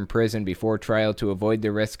released from prison before trial to avoid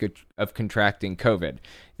the risk of contracting COVID.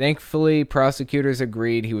 Thankfully, prosecutors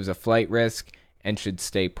agreed he was a flight risk and should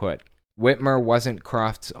stay put. Whitmer wasn't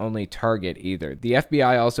Croft's only target either. The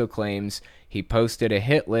FBI also claims he posted a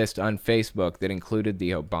hit list on Facebook that included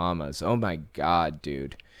the Obamas. Oh my God,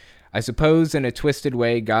 dude. I suppose in a twisted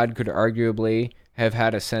way, God could arguably have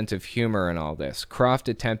had a sense of humor in all this. Croft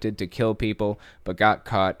attempted to kill people, but got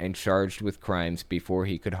caught and charged with crimes before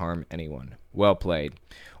he could harm anyone. Well played.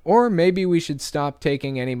 Or maybe we should stop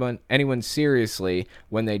taking anyone seriously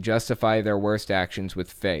when they justify their worst actions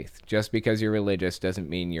with faith. Just because you're religious doesn't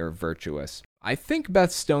mean you're virtuous. I think Beth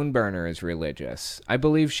Stoneburner is religious. I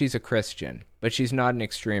believe she's a Christian, but she's not an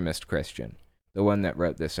extremist Christian, the one that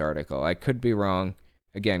wrote this article. I could be wrong.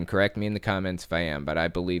 Again, correct me in the comments if I am, but I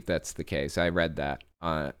believe that's the case. I read that.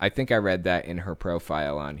 I think I read that in her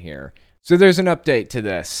profile on here. So there's an update to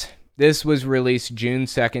this. This was released June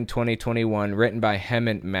 2nd, 2021, written by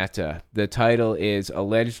Hemant Mehta. The title is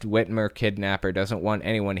Alleged Whitmer Kidnapper Doesn't Want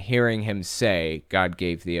Anyone Hearing Him Say God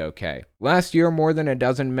Gave the Okay. Last year, more than a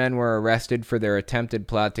dozen men were arrested for their attempted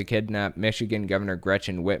plot to kidnap Michigan Governor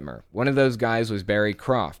Gretchen Whitmer. One of those guys was Barry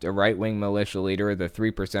Croft, a right-wing militia leader of the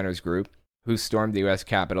Three Percenters group, who stormed the U.S.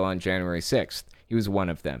 Capitol on January 6th. He was one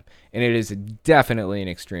of them, and it is definitely an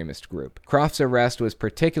extremist group. Croft's arrest was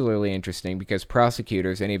particularly interesting because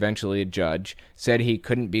prosecutors and eventually a judge said he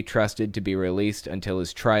couldn't be trusted to be released until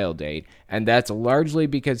his trial date, and that's largely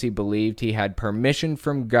because he believed he had permission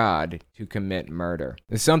from God to commit murder.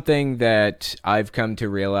 Something that I've come to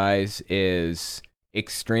realize is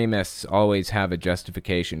extremists always have a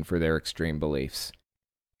justification for their extreme beliefs.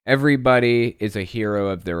 Everybody is a hero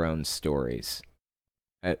of their own stories.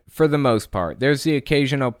 For the most part, there's the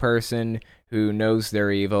occasional person who knows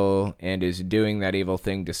they're evil and is doing that evil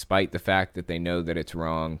thing despite the fact that they know that it's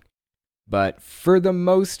wrong. But for the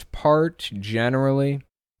most part, generally,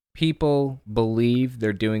 people believe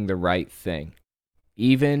they're doing the right thing.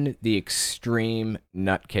 Even the extreme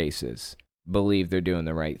nutcases believe they're doing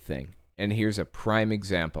the right thing. And here's a prime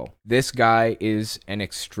example. This guy is an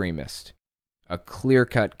extremist. A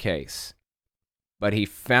clear-cut case. But he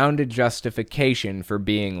found a justification for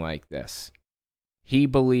being like this. He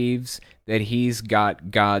believes that he's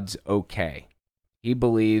got God's okay. He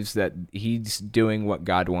believes that he's doing what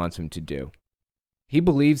God wants him to do. He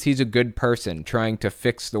believes he's a good person trying to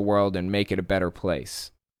fix the world and make it a better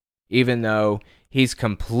place. Even though he's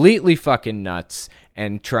completely fucking nuts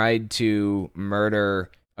and tried to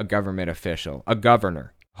murder a government official, a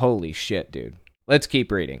governor. Holy shit, dude. Let's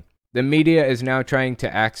keep reading. The media is now trying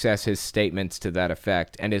to access his statements to that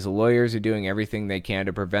effect, and his lawyers are doing everything they can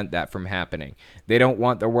to prevent that from happening. They don't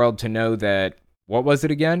want the world to know that, what was it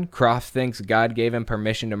again? Croft thinks God gave him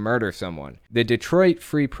permission to murder someone. The Detroit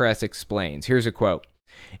Free Press explains. Here's a quote.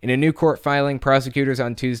 In a new court filing, prosecutors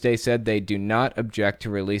on Tuesday said they do not object to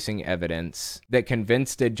releasing evidence that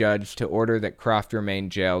convinced a judge to order that Croft remain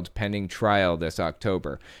jailed pending trial this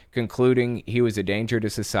October, concluding he was a danger to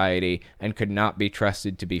society and could not be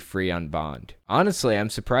trusted to be free on bond. Honestly, I'm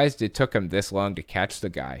surprised it took him this long to catch the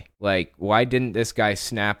guy. Like, why didn't this guy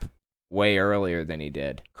snap way earlier than he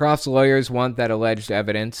did? Croft's lawyers want that alleged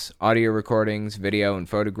evidence, audio recordings, video, and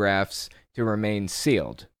photographs, to remain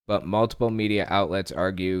sealed. But multiple media outlets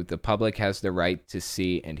argue the public has the right to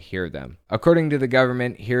see and hear them. According to the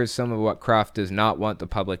government, here's some of what Croft does not want the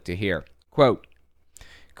public to hear. Quote,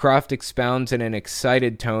 Croft expounds in an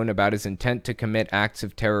excited tone about his intent to commit acts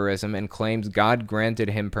of terrorism and claims God granted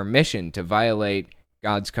him permission to violate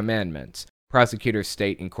God's commandments. Prosecutors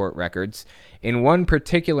state in court records. In one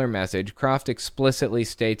particular message, Croft explicitly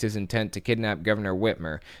states his intent to kidnap Governor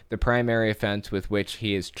Whitmer, the primary offense with which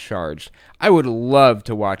he is charged. I would love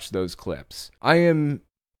to watch those clips. I am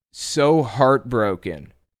so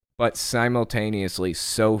heartbroken, but simultaneously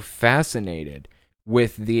so fascinated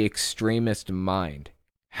with the extremist mind.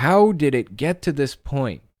 How did it get to this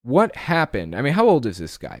point? What happened? I mean, how old is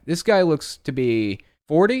this guy? This guy looks to be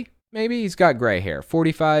 40? Maybe he's got gray hair.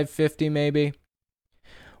 45, 50 maybe.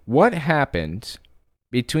 What happened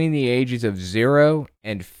between the ages of 0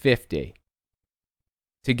 and 50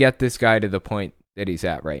 to get this guy to the point that he's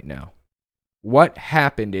at right now? What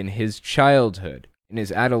happened in his childhood, in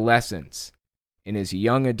his adolescence, in his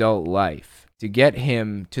young adult life to get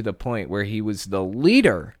him to the point where he was the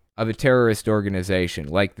leader of a terrorist organization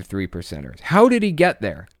like the Three Percenters? How did he get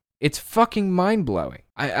there? It's fucking mind-blowing.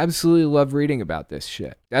 I absolutely love reading about this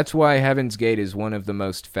shit. That's why Heaven's Gate is one of the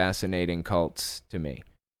most fascinating cults to me,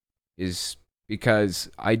 is because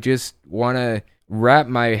I just want to wrap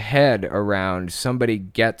my head around somebody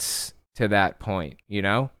gets to that point, you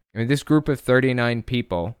know? I mean, this group of 39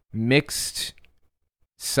 people mixed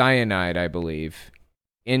cyanide, I believe,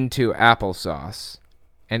 into applesauce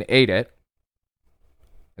and ate it,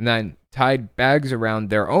 and then tied bags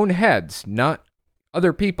around their own heads, not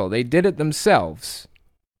other people. They did it themselves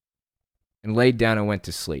and laid down and went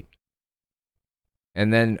to sleep.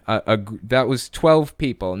 And then that was 12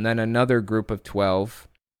 people, and then another group of 12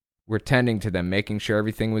 were tending to them, making sure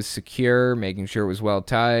everything was secure, making sure it was well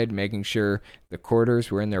tied, making sure the quarters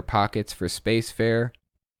were in their pockets for space fare.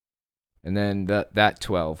 And then that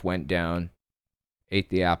 12 went down, ate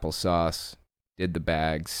the applesauce, did the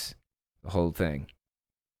bags, the whole thing.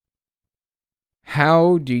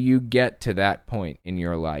 How do you get to that point in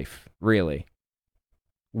your life, really?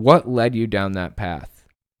 What led you down that path?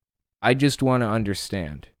 I just want to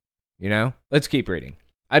understand, you know? Let's keep reading.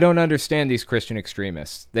 I don't understand these Christian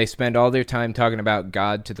extremists. They spend all their time talking about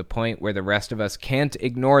God to the point where the rest of us can't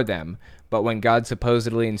ignore them, but when God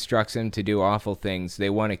supposedly instructs them to do awful things, they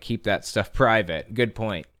want to keep that stuff private. Good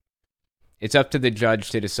point. It's up to the judge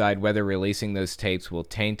to decide whether releasing those tapes will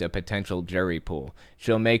taint a potential jury pool.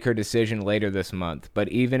 She'll make her decision later this month, but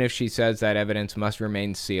even if she says that evidence must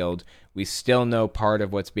remain sealed, we still know part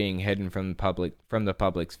of what's being hidden from the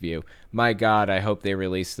public's view. My God, I hope they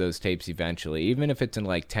release those tapes eventually, even if it's in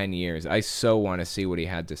like 10 years. I so want to see what he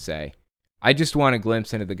had to say. I just want a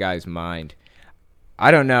glimpse into the guy's mind. I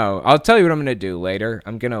don't know. I'll tell you what I'm going to do later.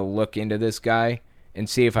 I'm going to look into this guy and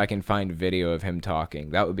see if I can find video of him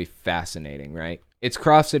talking. That would be fascinating, right? It's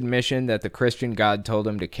Croft's admission that the Christian God told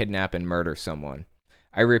him to kidnap and murder someone.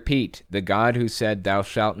 I repeat, the God who said, "Thou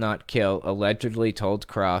shalt not kill," allegedly told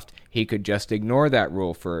Croft he could just ignore that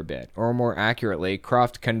rule for a bit. Or more accurately,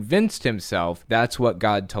 Croft convinced himself that's what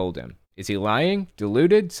God told him. Is he lying?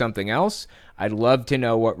 Deluded? Something else? I'd love to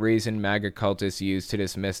know what reason MAGA cultists use to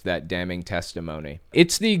dismiss that damning testimony.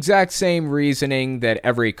 It's the exact same reasoning that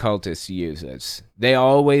every cultist uses. They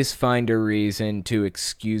always find a reason to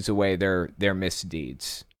excuse away their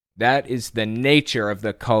misdeeds. That is the nature of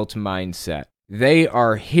the cult mindset. They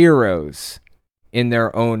are heroes in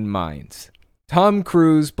their own minds. Tom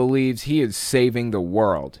Cruise believes he is saving the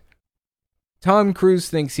world. Tom Cruise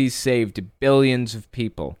thinks he's saved billions of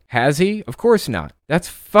people. Has he? Of course not. That's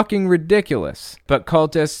fucking ridiculous. But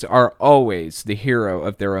cultists are always the hero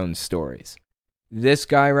of their own stories. This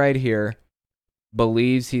guy right here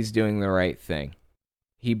believes he's doing the right thing.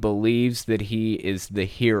 He believes that he is the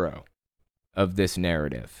hero of this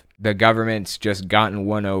narrative. The government's just gotten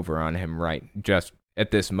one over on him right just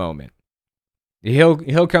at this moment.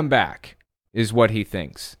 He'll come back, is what he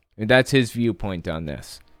thinks. And that's his viewpoint on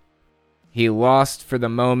this. He lost for the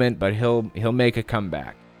moment, but he'll make a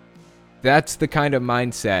comeback. That's the kind of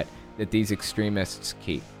mindset that these extremists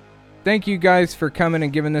keep. Thank you guys for coming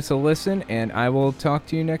and giving this a listen, and I will talk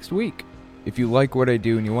to you next week. If you like what I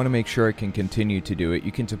do and you want to make sure I can continue to do it,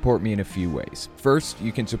 you can support me in a few ways. First,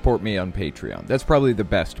 you can support me on Patreon. That's probably the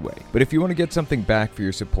best way. But if you want to get something back for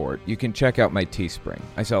your support, you can check out my Teespring.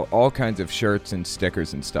 I sell all kinds of shirts and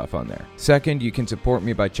stickers and stuff on there. Second, you can support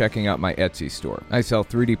me by checking out my Etsy store. I sell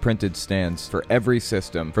 3D printed stands for every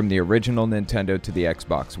system, from the original Nintendo to the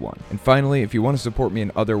Xbox One. And finally, if you want to support me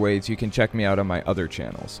in other ways, you can check me out on my other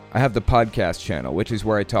channels. I have the podcast channel, which is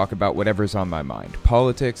where I talk about whatever's on my mind.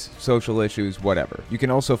 Politics, social issues, whatever. You can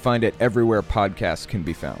also find it everywhere podcasts can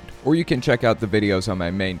be found. Or you can check out the videos on my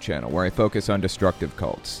main channel where I focus on destructive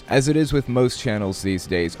cults. As it is with most channels these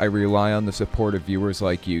days, I rely on the support of viewers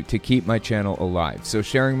like you to keep my channel alive, so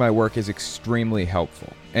sharing my work is extremely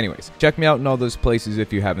helpful. Anyways, check me out in all those places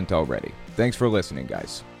if you haven't already. Thanks for listening,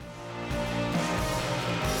 guys.